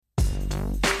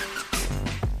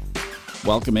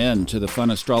Welcome in to the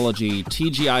Fun Astrology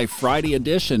TGI Friday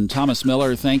edition. Thomas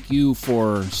Miller, thank you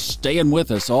for staying with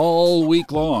us all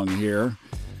week long here.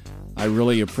 I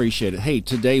really appreciate it. Hey,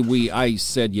 today I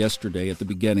said yesterday at the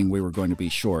beginning we were going to be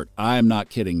short. I'm not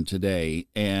kidding today,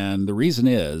 and the reason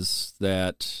is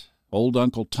that old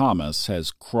Uncle Thomas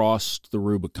has crossed the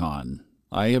Rubicon.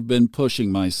 I have been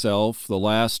pushing myself the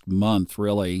last month,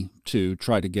 really, to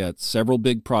try to get several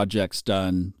big projects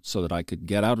done so that I could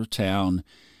get out of town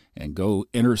and go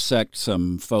intersect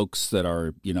some folks that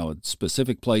are, at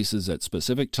specific places at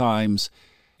specific times.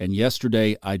 And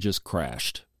yesterday, I just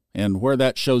crashed. And where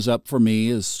that shows up for me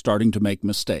is starting to make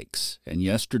mistakes. And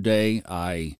yesterday,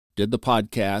 I did the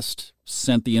podcast,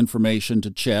 sent the information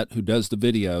to Chet, who does the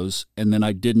videos, and then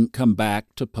I didn't come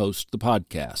back to post the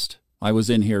podcast. I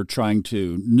was in here trying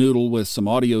to noodle with some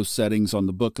audio settings on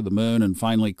the Book of the Moon, and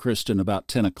finally Kristen about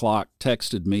 10 o'clock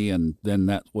texted me, and then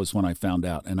that was when I found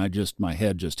out, and my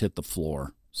head just hit the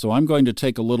floor. So I'm going to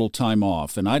take a little time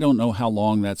off, and I don't know how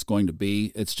long that's going to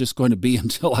be. It's just going to be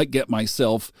until I get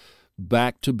myself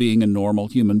back to being a normal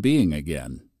human being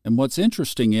again. And what's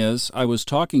interesting is I was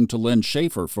talking to Lynn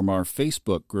Schaefer from our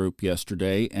Facebook group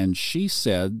yesterday, and she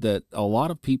said that a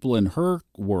lot of people in her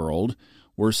world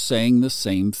were saying the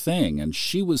same thing, and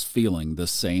she was feeling the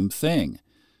same thing.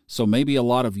 So maybe a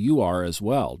lot of you are as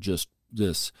well. Just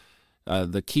this,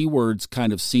 the keywords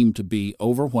kind of seem to be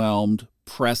overwhelmed,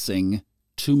 pressing,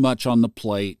 too much on the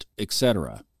plate,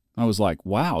 etc. I was like,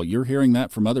 wow, you're hearing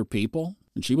that from other people?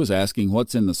 And she was asking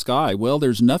what's in the sky. Well,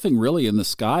 there's nothing really in the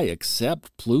sky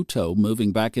except Pluto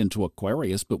moving back into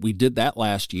Aquarius, but we did that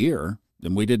last year,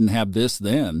 and we didn't have this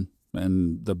then.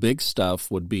 And the big stuff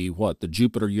would be the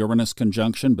Jupiter-Uranus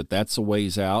conjunction, but that's a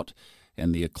ways out.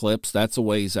 And the eclipse, that's a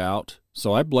ways out.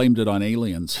 So I blamed it on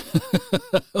aliens.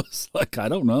 I was like, I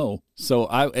don't know. So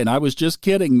I was just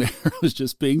kidding there. I was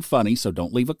just being funny. So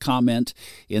don't leave a comment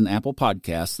in Apple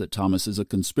Podcasts that Thomas is a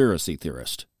conspiracy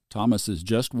theorist. Thomas is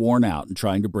just worn out and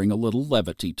trying to bring a little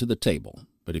levity to the table.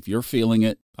 But if you're feeling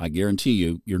it, I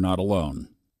guarantee you're not alone.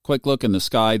 Quick look in the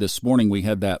sky. This morning we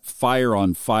had that fire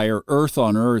on fire, Earth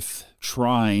on Earth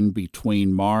trine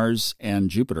between Mars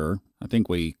and Jupiter. I think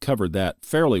we covered that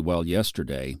fairly well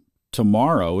yesterday.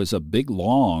 Tomorrow is a big,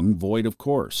 long void of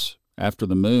course, after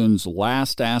the moon's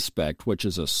last aspect, which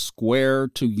is a square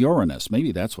to Uranus.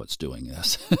 Maybe that's what's doing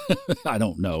this. I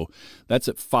don't know. That's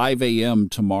at 5 a.m.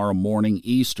 tomorrow morning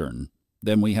Eastern.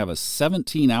 Then we have a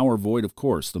 17-hour void of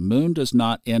course. The moon does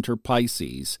not enter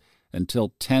Pisces until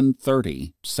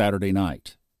 10:30 Saturday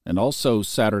night. And also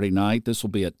Saturday night, this will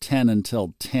be at 10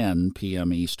 until 10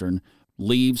 p.m. Eastern,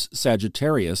 leaves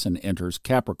Sagittarius and enters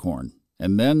Capricorn.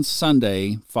 And then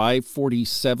Sunday,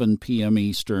 5:47 p.m.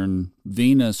 Eastern,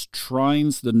 Venus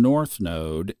trines the North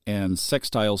Node and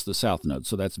sextiles the South Node.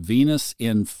 So that's Venus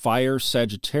in Fire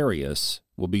Sagittarius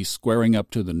will be squaring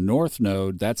up to the North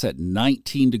Node. That's at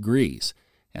 19 degrees.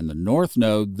 And the North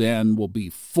Node then will be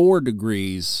 4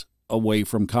 degrees away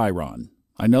from Chiron.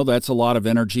 I know that's a lot of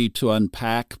energy to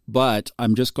unpack, but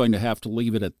I'm just going to have to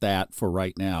leave it at that for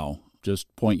right now.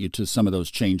 Just point you to some of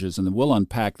those changes, and then we'll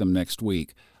unpack them next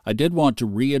week. I did want to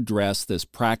readdress this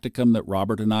practicum that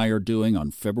Robert and I are doing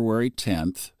on February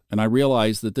 10th, and I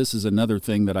realize that this is another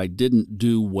thing that I didn't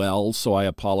do well, so I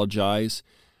apologize.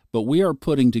 But we are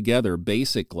putting together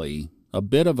basically a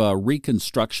bit of a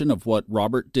reconstruction of what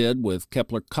Robert did with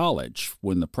Kepler College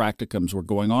when the practicums were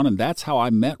going on, and that's how I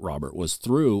met Robert, was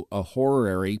through a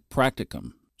horary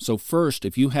practicum. So first,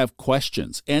 if you have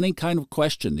questions, any kind of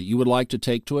question that you would like to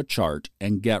take to a chart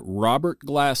and get Robert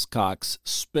Glasscock's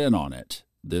spin on it,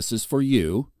 this is for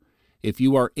you. If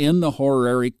you are in the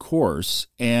horary course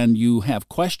and you have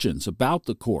questions about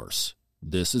the course,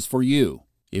 this is for you.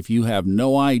 If you have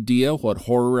no idea what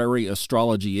horary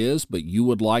astrology is, but you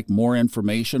would like more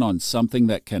information on something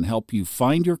that can help you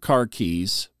find your car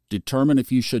keys, determine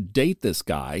if you should date this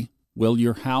guy, will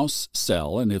your house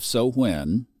sell, and if so,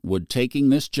 when, would taking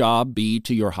this job be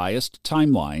to your highest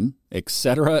timeline,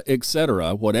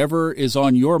 etc., whatever is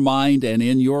on your mind and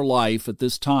in your life at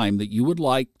this time that you would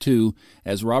like to,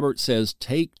 as Robert says,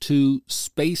 take to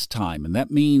space-time. And that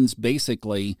means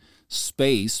basically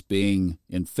space being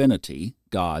infinity,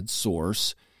 God,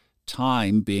 source,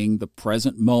 time being the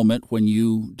present moment when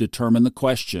you determine the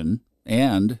question,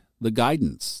 and the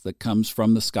guidance that comes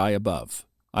from the sky above.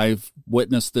 I've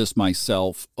witnessed this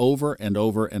myself over and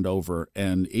over and over,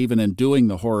 and even in doing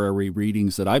the horary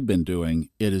readings that I've been doing,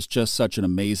 it is just such an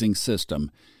amazing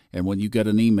system. And when you get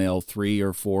an email 3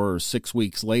 or 4 or 6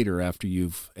 weeks later after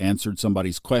you've answered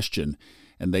somebody's question,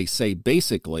 and they say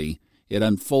basically it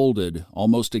unfolded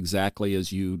almost exactly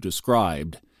as you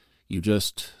described, you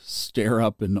just stare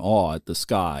up in awe at the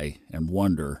sky and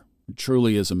wonder, It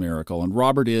truly is a miracle. And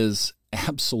Robert is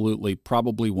absolutely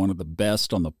probably one of the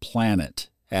best on the planet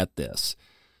at this.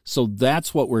 So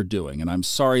that's what we're doing. And I'm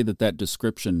sorry that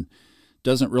description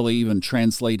doesn't really even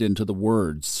translate into the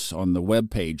words on the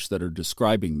webpage that are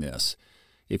describing this.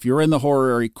 If you're in the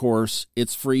Horary course,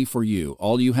 it's free for you.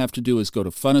 All you have to do is go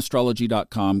to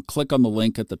funastrology.com, click on the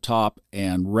link at the top,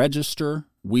 and register.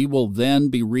 We will then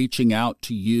be reaching out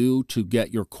to you to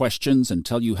get your questions and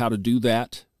tell you how to do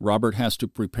that. Robert has to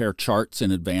prepare charts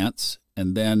in advance.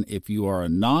 And then if you are a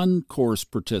non-course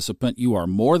participant, you are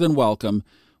more than welcome.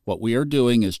 What we are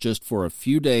doing is just for a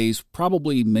few days,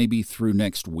 probably maybe through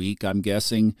next week, I'm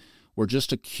guessing, we're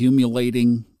just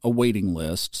accumulating a waiting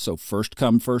list. So first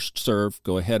come, first serve.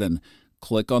 Go ahead and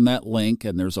click on that link,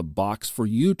 and there's a box for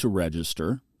you to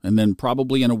register. And then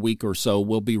probably in a week or so,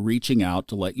 we'll be reaching out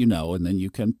to let you know, and then you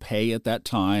can pay at that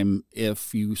time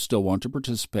if you still want to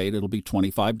participate. It'll be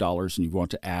 $25, and you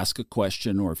want to ask a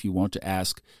question, or if you want to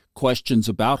ask questions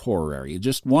about horary.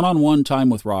 Just one-on-one time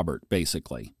with Robert,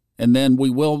 basically. And then we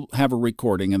will have a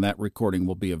recording, and that recording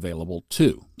will be available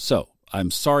too. So I'm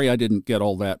sorry I didn't get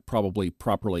all that probably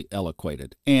properly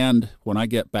eloquated. And when I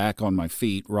get back on my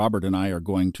feet, Robert and I are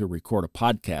going to record a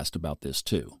podcast about this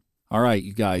too. All right,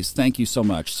 you guys, thank you so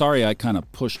much. Sorry I kind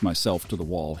of pushed myself to the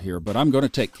wall here, but I'm going to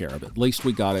take care of it. At least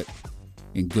we got it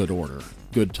in good order,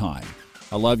 good time.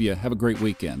 I love you. Have a great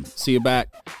weekend. See you back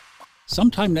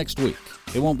sometime next week.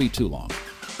 It won't be too long.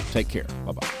 Take care.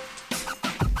 Bye-bye.